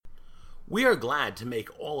We are glad to make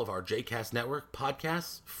all of our JCast Network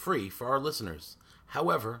podcasts free for our listeners.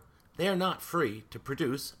 However, they are not free to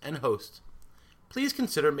produce and host. Please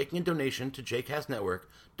consider making a donation to JCast Network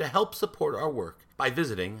to help support our work by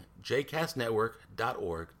visiting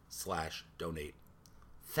jcastnetwork.org/donate.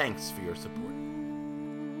 Thanks for your support.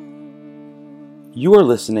 You are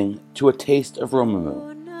listening to A Taste of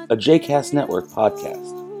Romemu, a JCast Network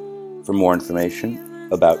podcast. For more information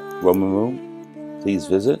about Romemu, please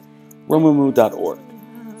visit romemu.org.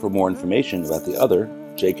 For more information about the other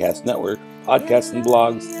JCast Network podcasts and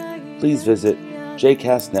blogs, please visit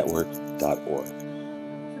jcastnetwork.org.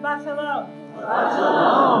 Shabbat Shalom. Shabbat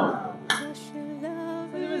Shalom.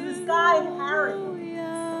 So there was this guy, Harry,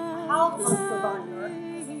 a Holocaust survivor,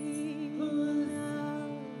 whose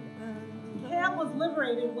camp was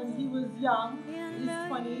liberated when he was young, in his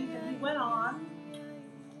 20s, and he went on,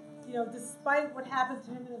 despite what happened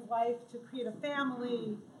to him in his life, to create a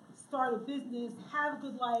family, start a business, have a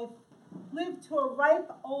good life, live to a ripe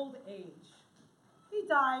old age. He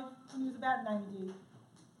died when he was about 90,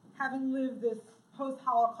 having lived this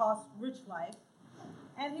post-Holocaust rich life.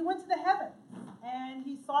 And he went to the heavens, and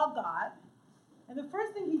he saw God. And the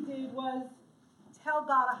first thing he did was tell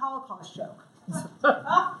God a Holocaust joke.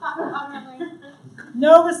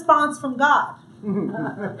 No response from God.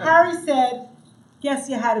 Harry said, "Guess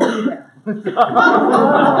you had to be there."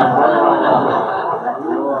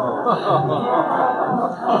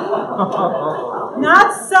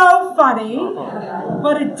 Not so funny,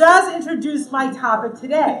 but it does introduce my topic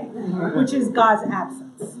today, which is God's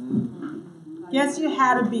absence. Guess you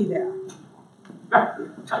had to be there. Just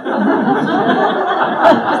in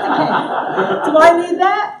case. Do I need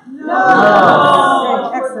that? No. Great,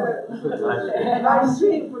 excellent.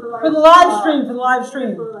 For the live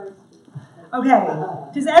stream. Okay.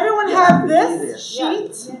 Does everyone have this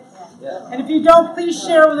sheet? And if you don't, please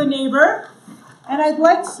share with a neighbor. And I'd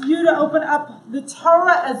like you to open up the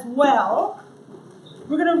Torah as well.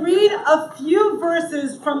 We're going to read a few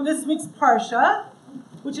verses from this week's Parsha,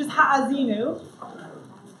 which is Ha'azinu,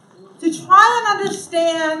 to try and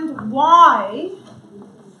understand why,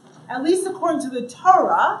 at least according to the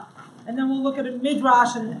Torah, and then we'll look at a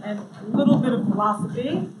midrash and a little bit of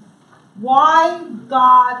philosophy, why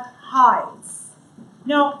God hides.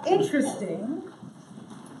 Now, interesting,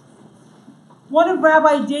 one of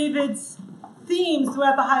Rabbi David's themes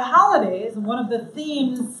throughout the high holidays, and one of the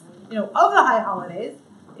themes, of the high holidays,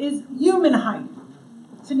 is human hiding.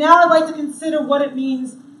 So now I'd like to consider what it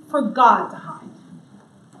means for God to hide.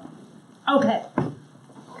 Okay.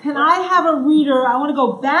 Can I have a reader? I want to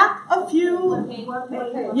go back a few.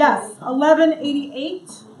 Yes,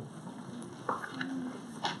 1188.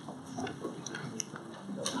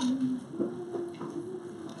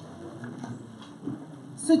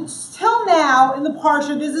 So till now in the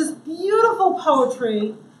Parsha, there's this beautiful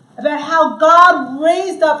poetry about how God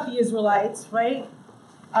raised up the Israelites, right?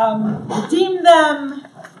 Redeemed them,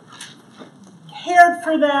 cared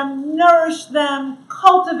for them, nourished them,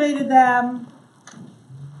 cultivated them.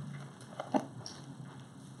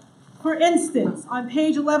 For instance, on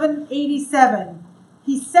page 1187,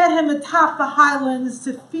 he set him atop the highlands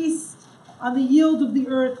to feast on the yield of the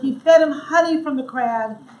earth. He fed him honey from the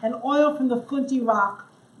crag and oil from the flinty rock,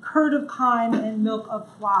 curd of kine and milk of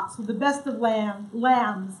flocks, with the best of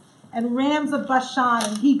lambs and rams of Bashan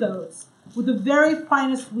and he-goats, with the very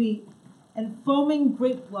finest wheat, and foaming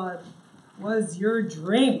grape blood was your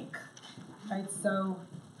drink. Right, so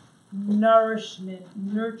nourishment,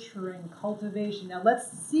 nurturing, cultivation. Now let's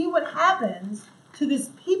see what happens to this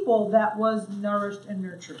people that was nourished and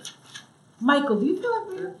nurtured. Michael, do you feel like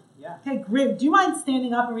reading? Yeah. Okay, great. Do you mind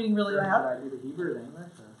standing up and reading really loud? Should I do the Hebrew or the English?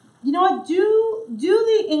 You know what? Do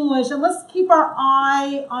the English, and let's keep our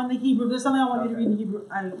eye on the Hebrew. If there's something I want you to read in Hebrew,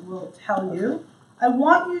 I will tell you. I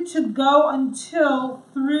want you to go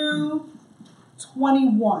through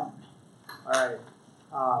 21. All right.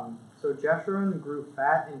 So Jeshurun grew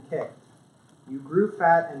fat and kicked. You grew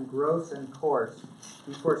fat and gross and coarse.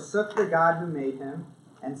 You forsook the God who made him,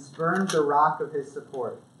 and spurned the rock of his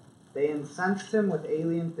support. They incensed him with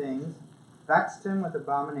alien things, vexed him with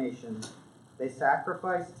abominations. They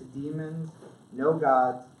sacrificed to demons, no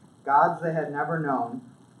gods, gods they had never known,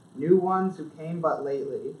 new ones who came but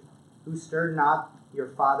lately, who stirred not your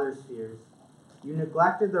father's fears. You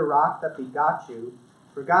neglected the rock that begot you,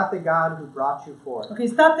 forgot the God who brought you forth. Okay,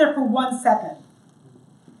 stop there for 1 second.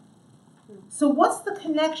 So what's the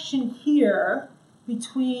connection here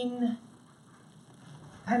between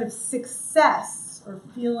kind of success or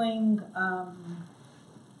feeling,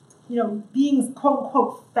 being quote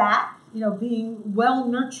unquote fat, being well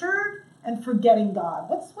nurtured and forgetting God?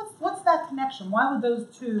 What's that connection? Why would those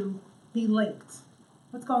two be linked.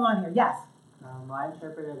 What's going on here? Yes? I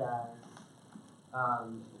interpret it as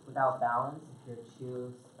without balance, if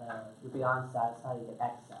you're beyond satisfied, you get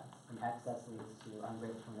excess. And excess leads to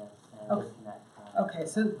ungratefulness and disconnect. Okay,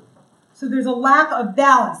 so there's a lack of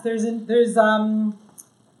balance. There's an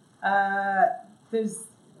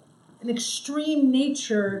extreme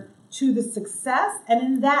nature to the success, and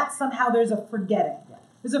in that somehow there's a forgetting. Yes.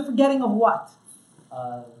 There's a forgetting of what?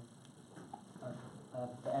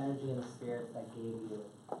 The energy and the spirit that gave you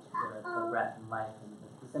the breath and life and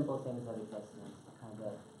the simple things of existence, kind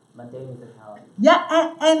of mundane musicality.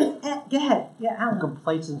 Yeah, and go ahead. Yeah, Alan.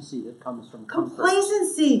 Complacency that comes from comfort.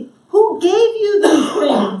 Complacency. Who gave you these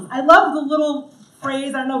things? I love the little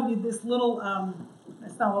phrase. I don't know if you, this little,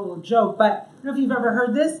 it's not a little joke, but I don't know if you've ever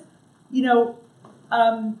heard this. You know,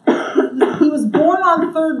 he was born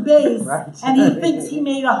on third base, Right. and he thinks he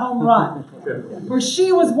made a home run. Or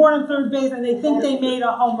she was born on third base, and they think they made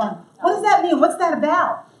a home run. What does that mean? What's that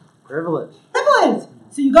about? Privilege. Privilege.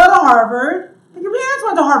 So you go to Harvard. But your parents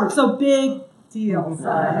went to Harvard, so big deal.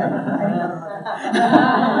 Sorry, I didn't go to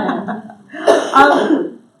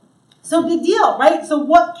Harvard. So big deal, right? So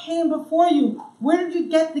what came before you? Where did you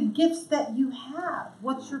get the gifts that you have?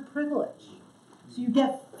 What's your privilege? So you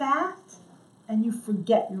get fat and you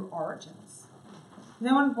forget your origins. Does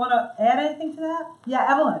anyone want to add anything to that? Yeah,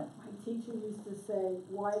 Evelyn. My teacher used to say,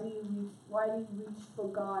 why do you reach for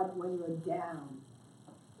God when you're down?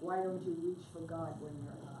 Why don't you reach for God when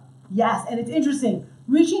you're up? Yes, and it's interesting.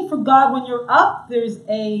 Reaching for God when you're up, there's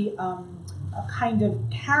a kind of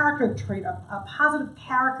character trait, a positive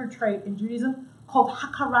character trait in Judaism called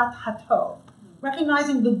hakarat hatov,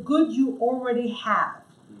 recognizing the good you already have.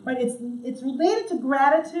 Right? It's related to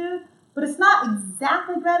gratitude, but it's not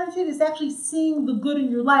exactly gratitude. It's actually seeing the good in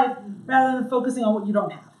your life rather than focusing on what you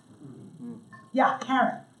don't have. Yeah,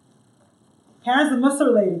 Karen. Karen's the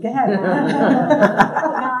Musar lady. Go ahead. No,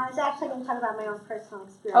 I was actually going to talk about my own personal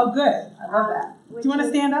experience. Oh, good. I love that. Do you want to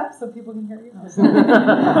stand up so people can hear you? To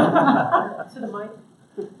the mic.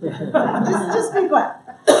 just be glad.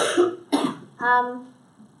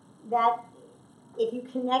 That if you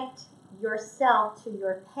connect yourself to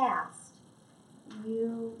your past,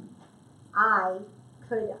 I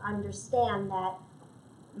could understand that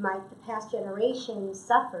the past generation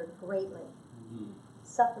suffered greatly.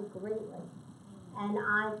 And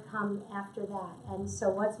I come after that. And so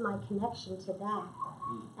what's my connection to that?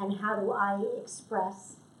 And how do I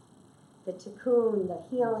express the tikkun, the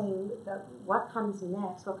healing, what comes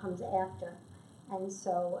next, what comes after? And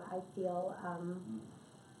so I feel,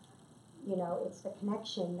 it's the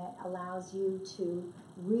connection that allows you to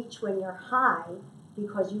reach when you're high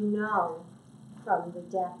because you know from the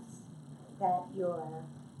depths that your,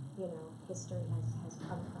 history has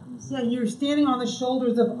come from. So. Yeah, you're standing on the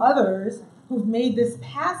shoulders of others who've made this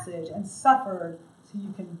passage and suffered so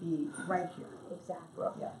you can be right here. Exactly.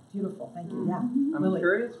 Yeah, beautiful. Thank you. Yeah. I'm Really.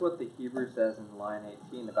 curious what the Hebrew says in line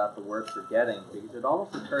 18 about the word forgetting, because it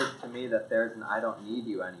almost occurs to me that there's an I don't need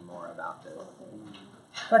you anymore about this.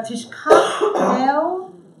 Vatishkach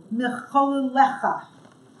el mecholelecha.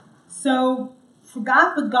 So,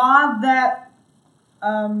 forgot the God that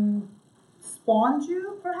spawned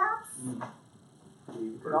you, perhaps?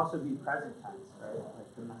 It could also be present tense, right?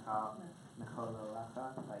 Like the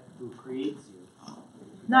like who creates you.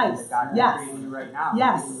 Nice. The God Yes. creating you right now.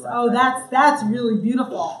 Yes. Creating you right Oh, now. that's really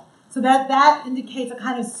beautiful. So that indicates a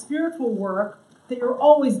kind of spiritual work that you're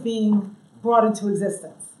always being brought into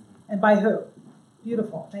existence. And by who?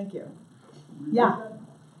 Beautiful. Thank you. Yeah.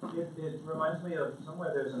 It reminds me of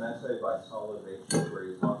somewhere there's an essay by Soloveitchik where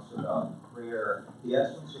he talks about prayer, the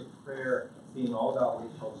essence of prayer being all about what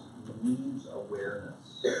he calls needs awareness.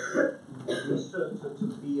 Just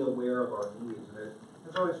to be aware of our needs. And it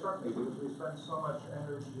has always struck me because we spend so much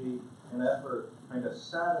energy and effort trying to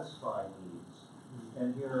satisfy needs.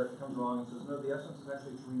 And here it comes along and says, no, the essence is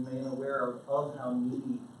actually to remain aware of how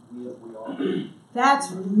needy we are.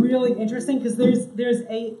 That's really interesting because there's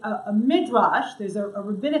a midrash, there's a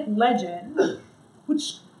rabbinic legend,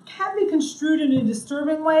 which can be construed in a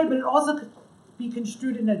disturbing way, but it also could be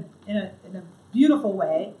construed in a beautiful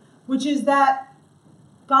way, which is that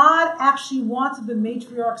God actually wanted the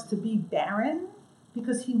matriarchs to be barren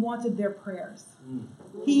because He wanted their prayers.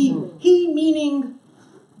 He meaning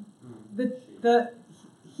the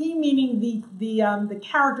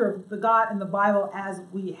character of the God in the Bible as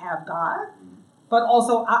we have God. But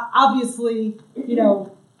also, obviously,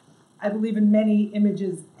 I believe in many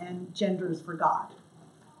images and genders for God.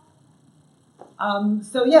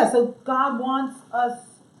 So God wants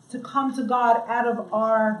us to come to God out of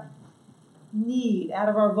our need, out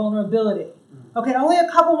of our vulnerability. Okay, only a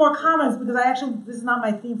couple more comments because this is not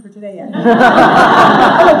my theme for today yet. okay,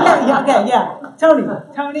 yeah. Tony,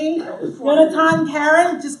 Jonathan,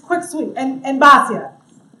 Karen, just quick, sweet, and Basia.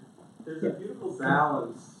 There's a beautiful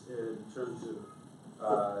balance in terms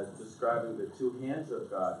of describing the two hands of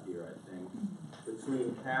God here, I think,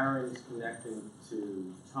 between Karen's connecting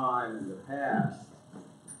to time and the past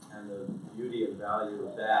and the beauty and value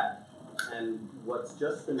of that, and what's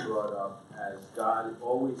just been brought up as God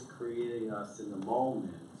always creating us in the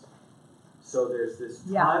moment. So there's this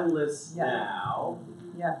timeless now,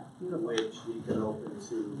 which we can open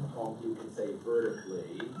to, you can say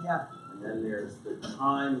vertically. Yeah. And then there's the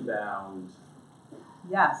time-bound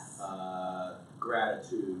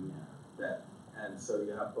gratitude and so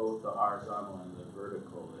you have both the horizontal and the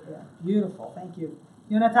vertical there. Yeah. Beautiful, thank you.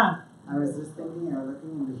 Jonathan. I was just thinking, looking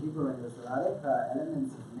in the Hebrew, and there's a lot of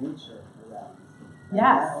elements of nature around.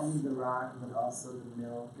 Yes. Not only the rock, but also the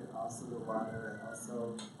milk, and also the water, and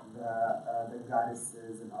also the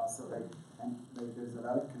goddesses, and also there's a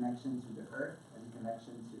lot of connection to the earth and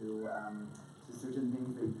connection to certain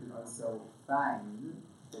things that you could also find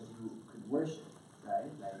that you could worship, right?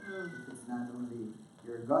 Like if it's not only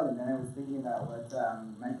your God. And then I was thinking about what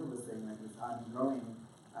Michael was saying, like this ongoing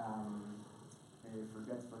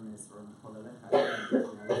forgetfulness or I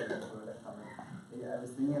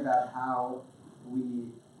was thinking about how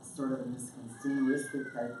we sort of in this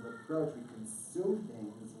consumeristic type of approach, we consume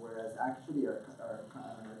things, whereas actually our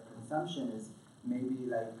consumption is maybe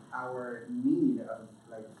like our need of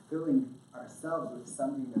like filling ourselves with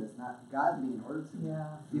something that is not godly in order to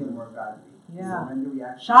feel more godly. Yeah. So when do we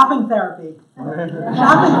actually shopping therapy. Shopping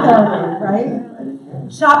therapy,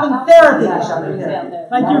 right? Shopping therapy.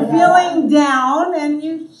 Like you're feeling down and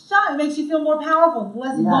you shop. It makes you feel more powerful,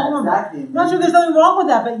 less vulnerable. Exactly. I'm not sure there's nothing wrong with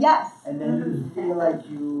that, but yes. And then you feel like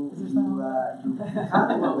you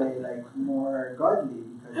become in a way like more godly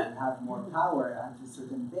because you have more power onto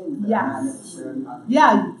certain things that are not necessarily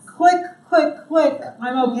Click.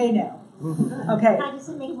 I'm okay now. Okay. Can I just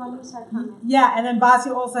make one Musar comment? Yeah, and then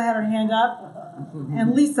Basia also had her hand up,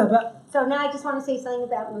 and Lisa. But so now I just want to say something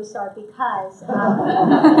about Musar because we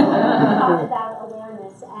talked about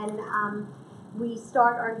awareness, and we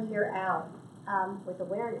start our year out with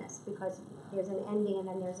awareness because there's an ending and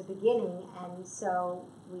then there's a beginning, and so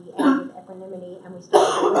we end with equanimity and we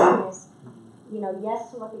start with awareness.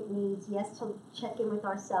 Yes to look at needs, yes to check in with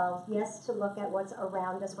ourselves, yes to look at what's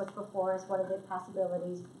around us, what's before us, what are the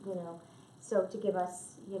possibilities, so to give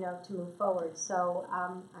us, to move forward. So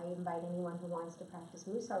I invite anyone who wants to practice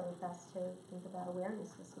Musar with us to think about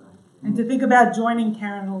awareness this month. And to think about joining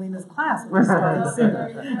Karen and Alina's class, which is starting soon.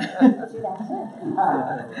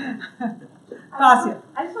 Basia.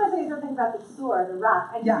 I just want to say something about the sur, the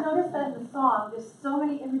rock. I just noticed that in the song, there's so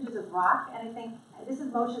many images of rock, and I think this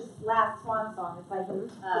is Moshe's last swan song. It's like the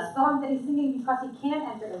song that he's singing because he can't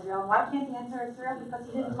enter Israel. Why can't he enter Israel? Because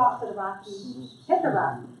he didn't talk to the rock, he hit the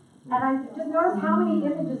rock. And I just noticed how many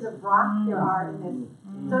images of rock there are in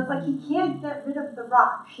this. So it's like he can't get rid of the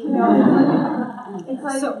rock. It's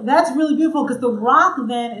like so that's really beautiful because the rock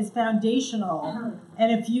then is foundational.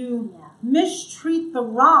 And if you mistreat the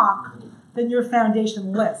rock, then your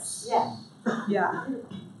foundation lifts. Yeah.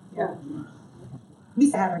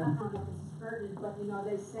 Lisa had her. But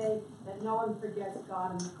they say that no one forgets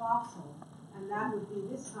God in the gospel, and that would be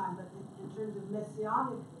this time. But in terms of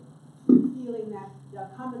messianic feeling, that there'll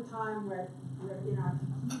come a time where we're in our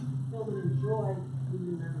fulfillment and joy, we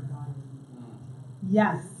remember God.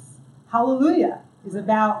 Yes, Hallelujah is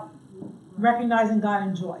about recognizing God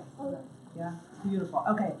in joy. Yeah, beautiful.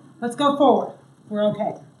 Okay, let's go forward. We're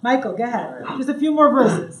okay. Michael, go ahead. Just a few more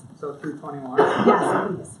verses. So through 21. Yes,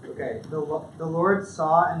 please. Okay. The Lord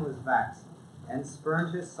saw and was vexed, and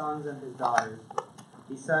spurned his sons and his daughters.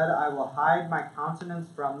 He said, I will hide my countenance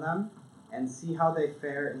from them, and see how they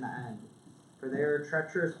fare in the end. For they are a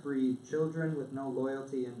treacherous breed, children with no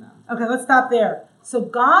loyalty in them. Okay, let's stop there. So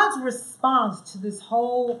God's response to this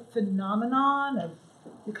whole phenomenon of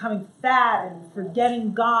becoming fat and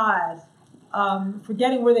forgetting God,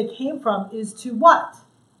 forgetting where they came from, is to what?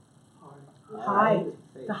 Hide.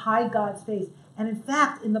 To hide God's face. And in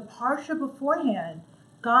fact, in the Parsha beforehand,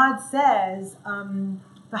 God says,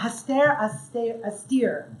 Haster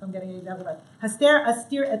astir, if I'm getting it exactly right. Haster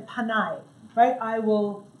astir et panai, right? I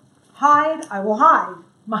will hide.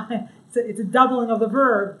 It's a doubling of the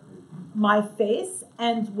verb, my face.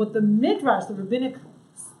 And what the Midrash, the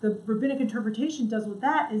rabbinic interpretation does with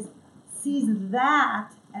that is sees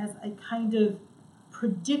that as a kind of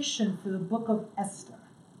prediction for the book of Esther.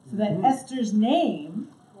 So that Esther's name,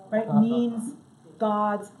 right, means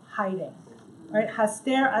God's hiding. right?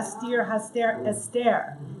 Haster, Astir, Haster,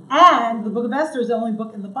 Esther. And the book of Esther is the only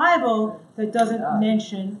book in the Bible that doesn't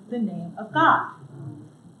mention the name of God.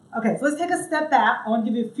 Okay, so let's take a step back. I want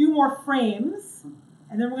to give you a few more frames,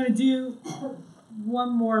 and then we're going to do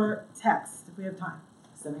one more text if we have time.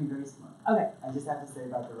 Something very small. Okay. I just have to say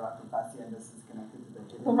about the Rakabasia, and this is connected to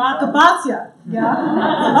the The Rakabasia. Yeah.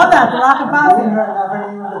 I love that, the Rakabasia.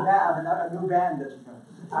 Another name of the band, a new band that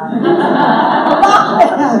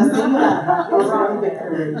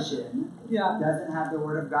declaration doesn't have the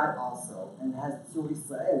word of God also, and it has Tzur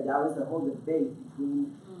Israel. That was the whole debate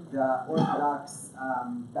between the Orthodox,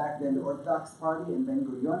 back then the Orthodox party and Ben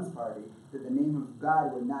Gurion's party, that the name of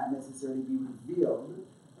God would not necessarily be revealed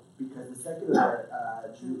because the secular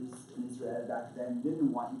Jews in Israel back then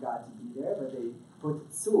didn't want God to be there, but they put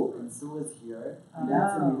Tzur, and Tzur is here, and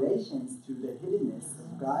that's in relations to the hiddenness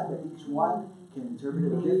of God, that each one can interpret it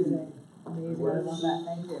differently. Amazing. I love that.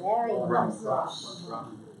 Thank you. Very nice.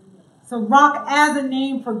 So rock as a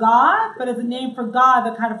name for God, but as a name for God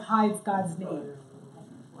that kind of hides God's name.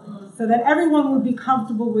 So that everyone would be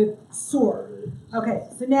comfortable with Sur. Okay,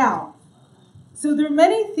 so there are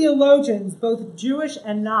many theologians, both Jewish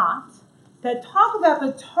and not, that talk about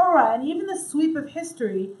the Torah and even the sweep of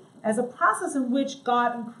history as a process in which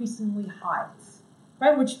God increasingly hides,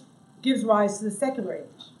 right? Which gives rise to the secular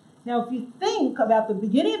age. Now, if you think about the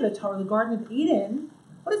beginning of the Torah, the Garden of Eden,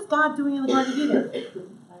 what is God doing in the Garden of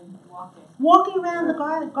Eden? Walking around the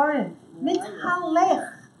garden.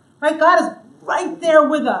 Mithalech. Right? God is right there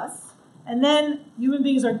with us. And then human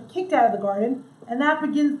beings are kicked out of the garden, and that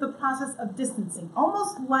begins the process of distancing.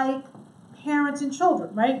 Almost like parents and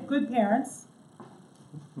children, right? Good parents.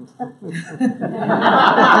 Good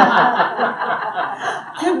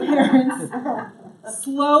parents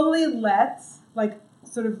slowly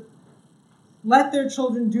let their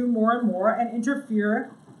children do more and more and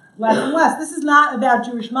interfere less and less. This is not about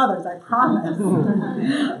Jewish mothers, I promise.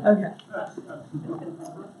 Okay.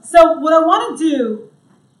 So what I want to do,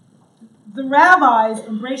 the rabbis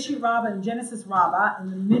in Breshit Rabbah and Genesis Rabbah, in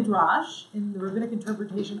the Midrash, in the rabbinic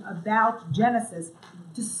interpretation about Genesis,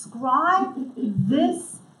 describe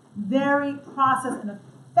this very process in a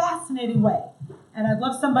fascinating way. And I'd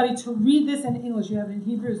love somebody to read this in English. You have it in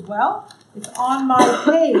Hebrew as well. It's on my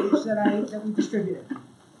page that we distributed.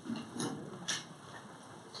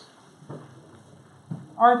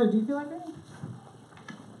 Arthur, do you feel like reading?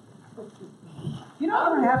 You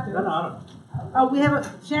don't have to. No. Oh, we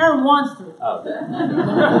have Sharon wants to. Oh.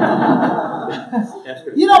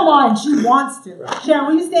 You don't mind. She wants to. Sharon,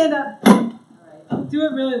 will you stand up? All right. Do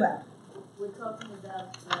it really loud. We're talking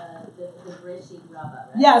about the Breshit Rabbah,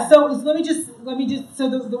 right? Yeah. So let me just. So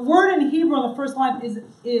the word in Hebrew on the first line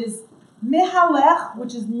is mehalech,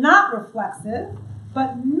 which is not reflexive,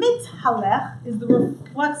 but mithalech is the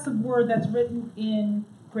reflexive word that's written in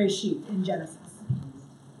Breshit, in Genesis.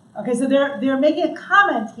 Okay, so they're making a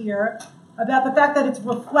comment here about the fact that it's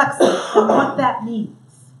reflexive and what that means.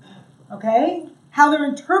 Okay? How they're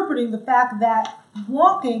interpreting the fact that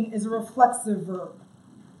walking is a reflexive verb.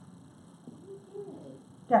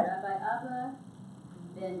 Okay. Rabbi Abba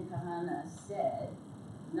ben Kahana said,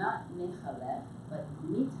 not Michalech, but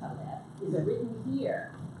Mithalech is written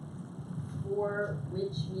here, for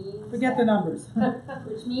which means forget the numbers.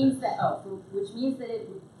 which means that it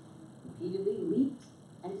repeatedly leaped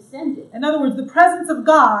and descended. In other words, the presence of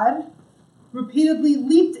God repeatedly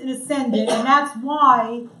leaped and ascended, and that's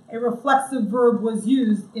why a reflexive verb was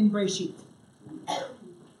used in Breshit.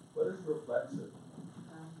 What is reflexive?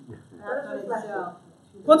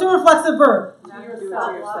 What's a reflexive verb?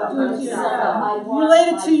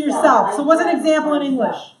 Related to yourself. So what's an example in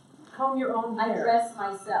English? Comb your own hair. I dress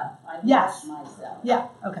myself. I Yes. wash myself. Yeah,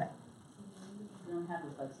 okay. We don't have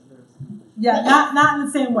reflexive verbs in English. Yeah, not in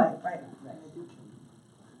the same way, right?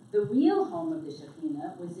 The real home of the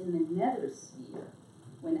Shekhinah was in the nether sphere.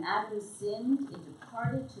 When Adam sinned, it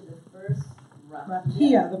departed to the first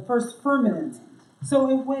Rakia, the first firmament. So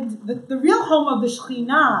it went, the real home of the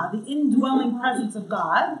Shekhinah, the indwelling presence of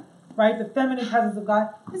God, right, the feminine presence of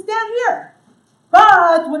God, is down here.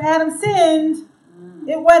 But when Adam sinned,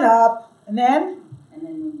 it went up, and then? And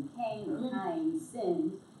then when Cain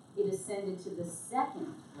sinned, it ascended to the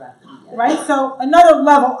second Rakia. Right, so another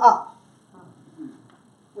level up.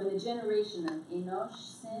 When the generation of Enosh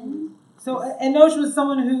sinned. So Enosh was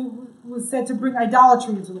someone who was said to bring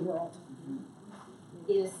idolatry into the world.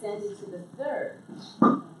 It ascended to the third.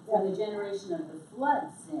 When the generation of the flood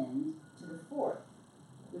sinned, to the fourth.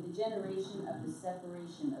 With the generation of the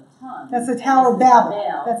separation of tongues. That's the Tower of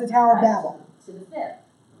Babel. That's the Tower of Babel. To the fifth.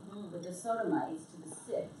 With the Sodomites to the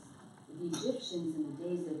sixth. With the Egyptians in the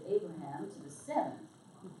days of Abraham to the seventh.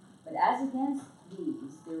 But as against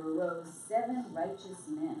these there arose 7 righteous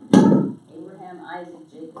men, Abraham, Isaac,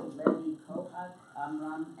 Jacob, Levi, Kohath,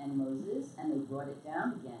 Amram, and Moses, and they brought it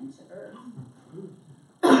down again to earth.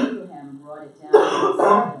 Abraham brought it down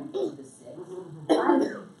from the 7th to the 6th,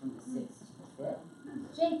 Isaac from the 6th to the 5th,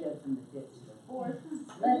 Jacob from the 5th to the 4th,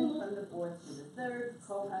 Levi from the 4th to the 3rd,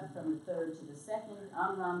 Kohath from the 3rd to the 2nd,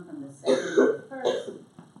 Amram from the 2nd to the 1st,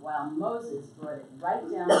 while Moses brought it right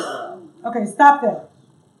down below. Okay, stop there.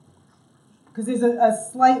 Because there's a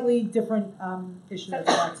slightly different issue that's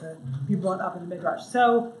about to be brought up in the Midrash.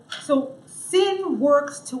 So sin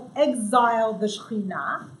works to exile the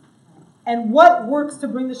Shekhinah, and what works to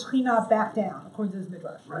bring the Shekhinah back down, according to this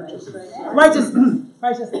Midrash? Righteousness.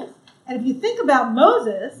 And if you think about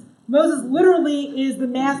Moses literally is the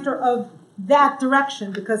master of that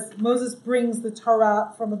direction, because Moses brings the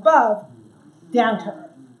Torah from above down to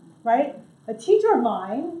earth, right? A teacher of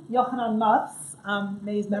mine, Yochanan Mutz,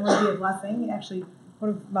 may his memory be a blessing. Actually, one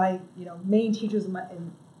of my main teachers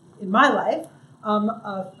in my life,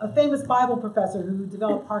 a famous Bible professor who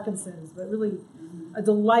developed Parkinson's, but really a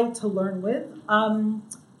delight to learn with,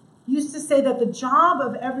 used to say that the job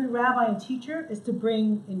of every rabbi and teacher is to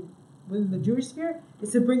bring, within the Jewish sphere,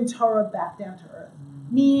 is to bring Torah back down to earth,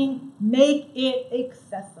 meaning make it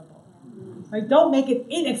accessible. Right? Don't make it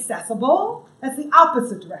inaccessible. That's the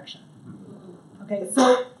opposite direction. Okay,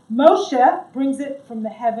 so Moshe brings it from the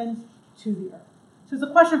heavens to the earth. So it's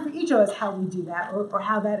a question for each of us how we do that, or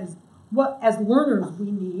how that is what, as learners,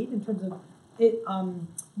 we need in terms of it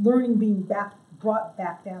learning being brought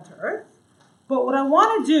back down to earth. But what I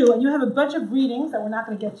want to do, and you have a bunch of readings that we're not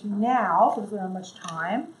going to get to now because we don't have much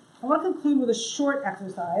time. I want to conclude with a short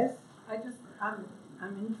exercise. I'm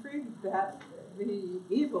intrigued that the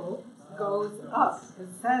evil goes up. It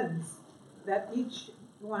says that each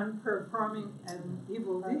one performing an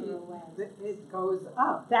evil deed, it goes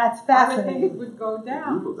up. That's fascinating. I would think it would go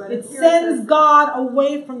down. But it sends God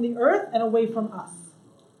away from the earth and away from us.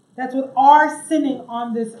 That's what our sinning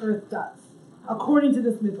on this earth does, according to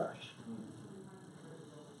this Midrash.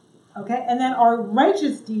 Okay, and then our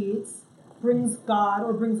righteous deeds brings God,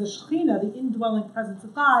 or brings the Shekhinah, the indwelling presence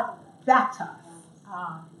of God, back to us.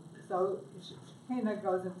 So Shekhinah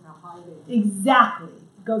goes into hiding. Exactly,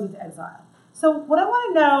 it goes into exile. So what I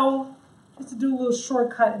want to know, just to do a little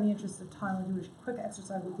shortcut in the interest of time, I'll do a quick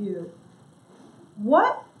exercise with you.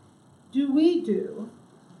 What do we do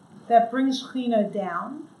that brings Shekhinah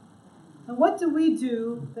down? And what do we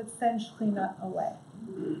do that sends Shekhinah away?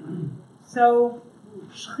 So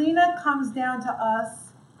Shekhinah comes down to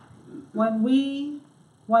us when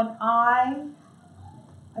I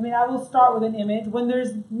will start with an image. When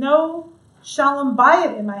there's no Shalom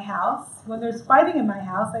Bayit in my house, when there's fighting in my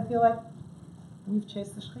house, I feel like we've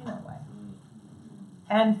chased the Shekhinah away.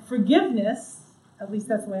 And forgiveness, at least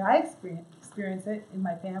that's the way I experience it in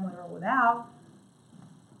my family or without,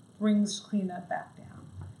 brings Shekhinah back down.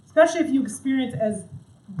 Especially if you experience as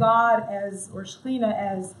God or Shekhinah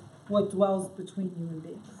as what dwells between human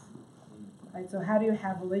beings. Right? So how do you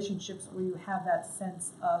have relationships where you have that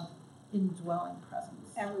sense of indwelling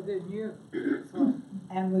presence? And within you.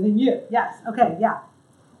 And within you, yes. Okay, yeah.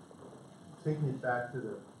 Taking it back to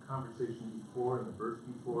the conversation before and the verse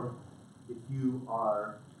before, if you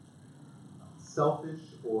are selfish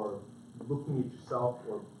or looking at yourself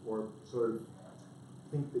or sort of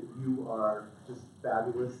think that you are just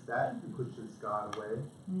fabulous, that pushes God away,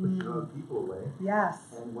 pushes other people away. Yes.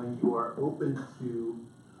 And when you are open to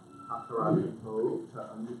hakarat tov,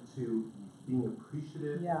 to being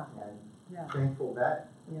appreciative and thankful, that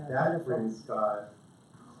beautiful. Brings God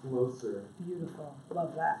closer. Beautiful.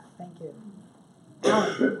 Love that. Thank you.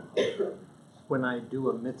 When I do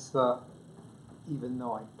a mitzvah, even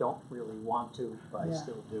though I don't really want to, but I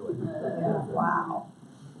still do it. Yeah. Wow.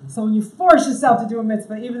 So when you force yourself to do a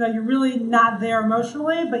mitzvah, even though you're really not there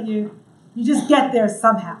emotionally, but you just get there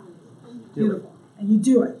somehow. Beautiful. And you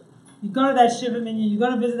do it. You go to that Shiva Minyan, you go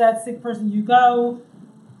to visit that sick person, you go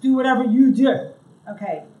do whatever you do.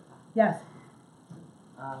 Okay. Yes.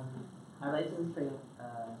 My life is pretty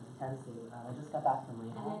intensely. I just got back from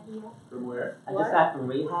rehab. From where? I just got from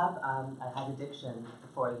rehab. I had addiction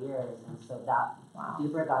for 4 years, and so that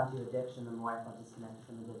deeper I got into addiction, the more I felt disconnected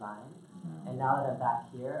from the divine. And now that I'm back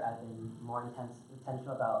here, I've been more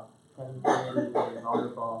intentional about getting clear, being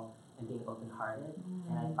vulnerable, and being open-hearted.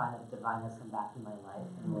 And I find that the divine has come back in my life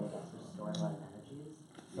in a way that's restored a lot of energies.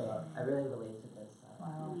 So I really relate to this.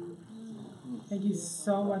 Wow. Thank you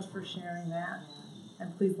so much for sharing that.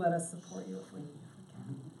 And please let us support you if we can.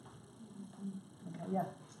 Okay, yeah.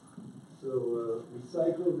 So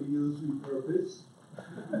recycle, reuse, repurpose.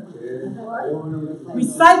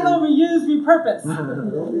 Recycle, reuse, repurpose. I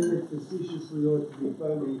don't mean it facetiously or to be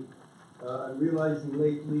funny. I'm realizing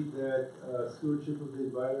lately that stewardship of the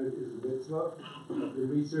environment is a mitzvah. I've been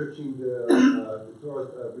researching the Torah,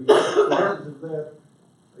 sources of that.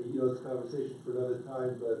 It's a conversation for another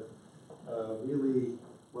time, but really,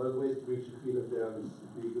 one of the ways to reach your freedom down is to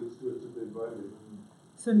be good stewards of the environment.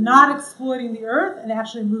 So not exploiting the earth and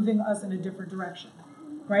actually moving us in a different direction,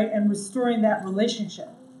 right? And restoring that relationship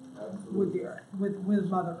with the earth, with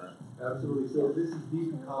Mother Earth. Absolutely. So this is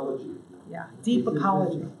deep ecology. Yeah, deep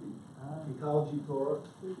ecology. Ecology Torah.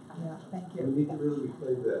 Yeah, thank you. We need to really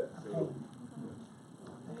reclaim that.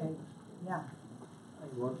 Okay. Yeah. I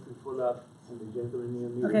want to follow up on the gentleman near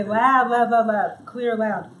me. Okay, loud. Clear,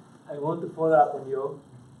 loud. I want to follow up on you,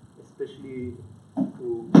 especially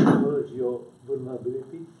to acknowledge your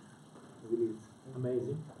vulnerability. Really, it's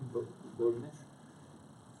amazing, boldness.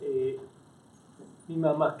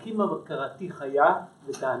 ממעמקים הכרתי חיה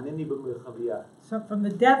ותענני במרחביה. So from the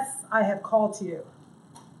depths I have called to you.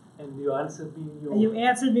 And you answered me. And you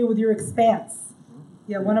answered me with your expanse.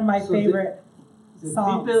 Yeah, one of my favorite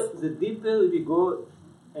songs. The deeper we go,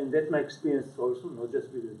 and that's my experience also, not just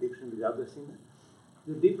with addiction, with other things.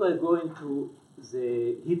 The deeper I go into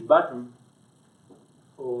the hit button,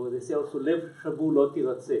 or they say also, lev shabu lo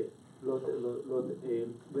tirase.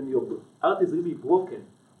 When your heart is really broken,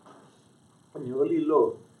 and you're really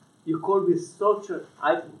low, you call with such a,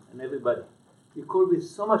 and everybody, you call with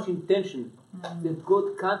so much intention that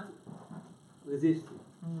God can't resist you.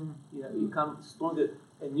 You become stronger.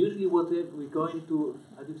 And usually what we go into,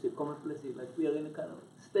 how do you say, common places, like we are in a kind of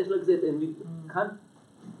space like that, and we can't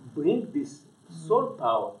bring this soul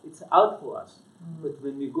power. It's out for us. But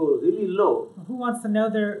when we go really low... Who wants to know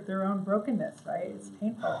their own brokenness, right? It's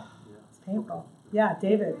painful. It's painful. Yeah,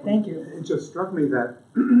 David, thank you. It just struck me that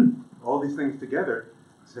all these things together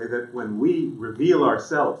say that when we reveal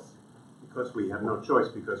ourselves, because we have no choice,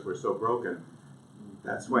 because we're so broken,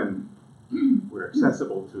 that's when we're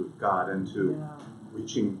accessible to God and to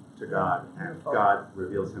reaching to God, and God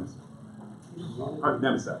reveals himself.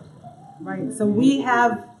 Themselves. Right, so we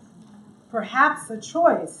have perhaps a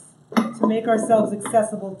choice to make ourselves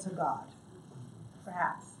accessible to God.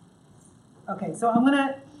 Perhaps. Okay, so I'm going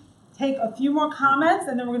to take a few more comments,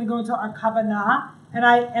 and then we're going to go into our Kavanah. And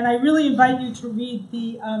I really invite you to read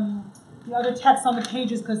the other texts on the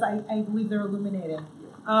pages, because I believe they're illuminating.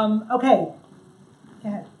 Okay, go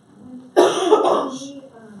ahead.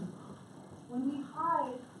 When we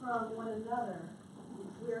hide from one another,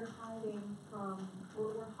 we're hiding the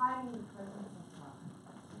presence of God.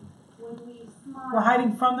 When we smile, We're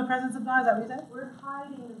hiding from the presence of God, is that what you said? We're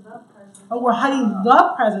hiding the presence of God. Oh, we're hiding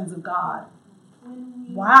the presence of God.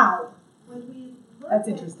 Wow. When we look That's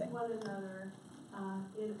at interesting. one another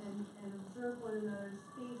and observe one another's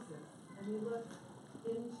faces, and we look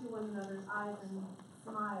into one another's eyes and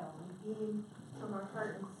smile and beam from our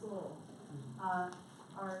heart and soul, our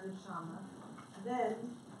neshama, then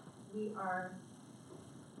we are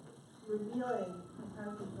revealing the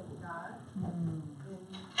presence of God in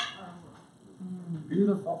our world.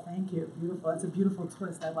 Beautiful, thank you. Beautiful. That's a beautiful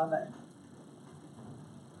twist. I love it.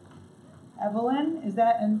 Evelyn, is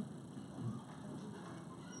that and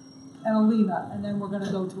Alina, and then we're going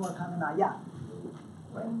to go to our Kavanah. Yeah.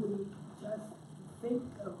 When we just think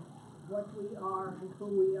of what we are and who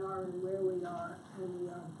we are and where we are, and we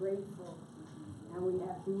are grateful, and we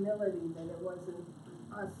have humility that it wasn't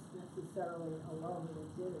us necessarily alone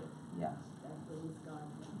that did it. Yeah. That it was God.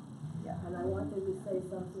 Yeah. And I wanted to say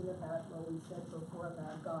something about what we said before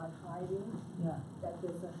about God hiding. Yeah. That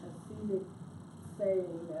there's a Hasidic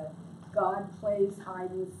saying that God plays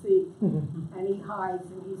hide and seek, and he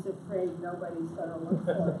hides, and he's afraid nobody's going to look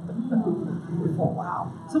for him.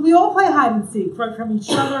 Wow. So we all play hide and seek, right? From each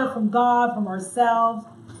other, from God, from ourselves.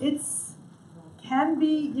 Can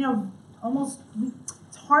be, almost,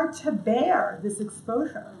 it's hard to bear this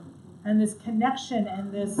exposure and this connection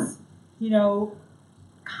and this,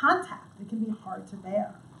 contact. It can be hard to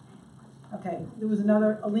bear. Okay, there was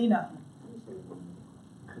another, Alina.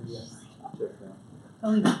 Yes.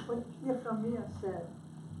 Alina. What Yeframia said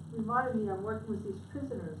reminded me, I'm working with these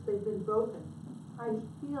prisoners, they've been broken. I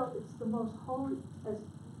feel it's the most holy, as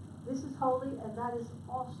this is holy, and that is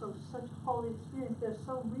also such a holy experience. They're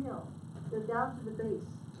so real. They're down to the base,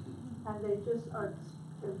 and they just are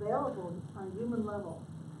available on a human level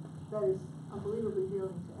that is unbelievably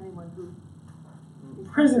healing to anyone who...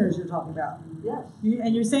 Prisoners you're talking about. Yes.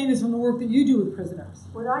 And you're saying this from the work that you do with prisoners.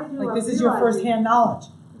 What I do, like this is your first-hand knowledge.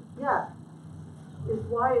 Yeah. Is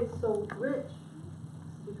why it's so rich,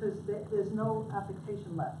 because there's no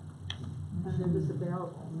application left, and they're just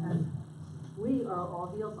available. And we are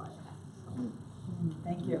all healed by it.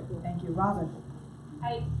 Thank you. Thank you. Robin.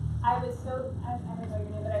 I was so, I don't know your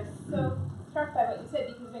name, but I was so struck by what you said,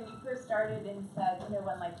 because when you first started and said, you know,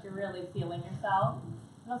 when like you're really feeling yourself,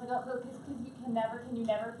 and I was like, oh, because can you never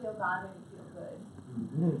feel God when you feel good?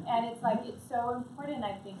 And it's like, it's so important,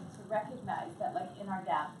 I think, to recognize that like in our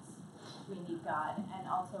depths, we need God, and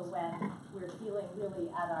also when we're feeling really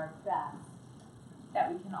at our best,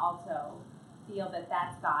 that we can also feel that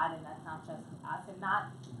that's God and that's not just us, and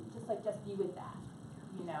not just be with that,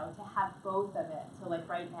 you know, to have both of it. So like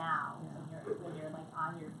right now, when you're like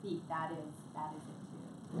on your feet, that is it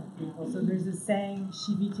too. Beautiful. So there's this saying,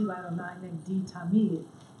 Shiviti Ladonai Negdi Tamid.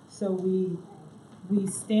 So we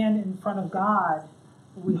stand in front of God,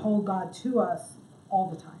 we hold God to us all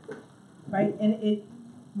the time, right? And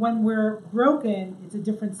when we're broken, it's a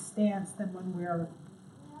different stance than when we're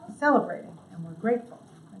celebrating and we're grateful.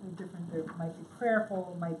 They're different. They might be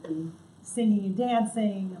prayerful, might be singing and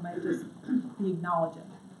dancing, it might just be acknowledging.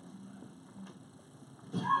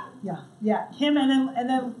 Yeah. Kim, and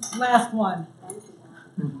then last one.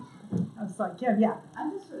 I was like, Kim, yeah.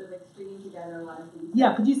 I'm just sort of like stringing together a lot of things.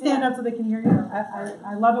 Yeah, could you stand up so they can hear you?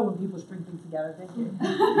 I love it when people string things together. Thank you.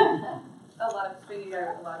 A lot of stringing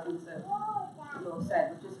together a lot of things that Will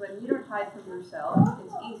said, which is when you don't hide from yourself,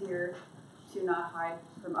 it's easier to not hide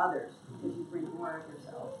from others because you bring more of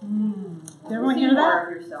yourself. Did everyone hear that? More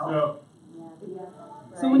of yourself. No.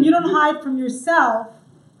 So when you don't hide from yourself,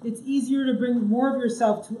 it's easier to bring more of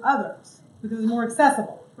yourself to others because it's more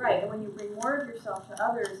accessible. Right, and when you bring more of yourself to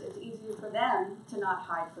others, it's easier for them to not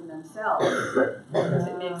hide from themselves because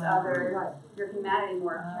it makes your humanity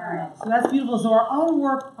more apparent. So that's beautiful. So our own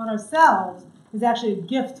work on ourselves is actually a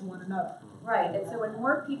gift to one another. Right, and so when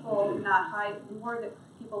more people that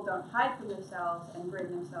people don't hide from themselves and bring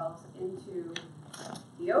themselves into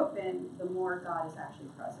the open, the more God is actually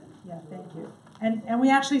present. Yeah, thank you. And we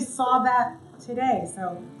actually saw that today,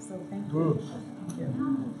 so thank you. Thank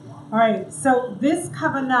you. All right, so this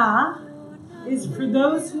kavanah is for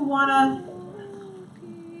those who want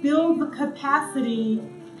to build the capacity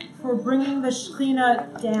for bringing the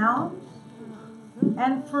Shekhinah down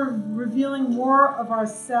and for revealing more of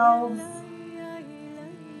ourselves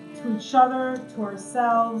to each other, to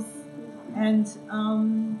ourselves, and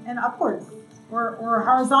upwards or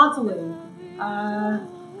horizontally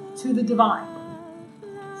to the divine.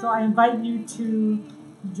 So I invite you to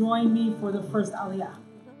join me for the first Aliyah.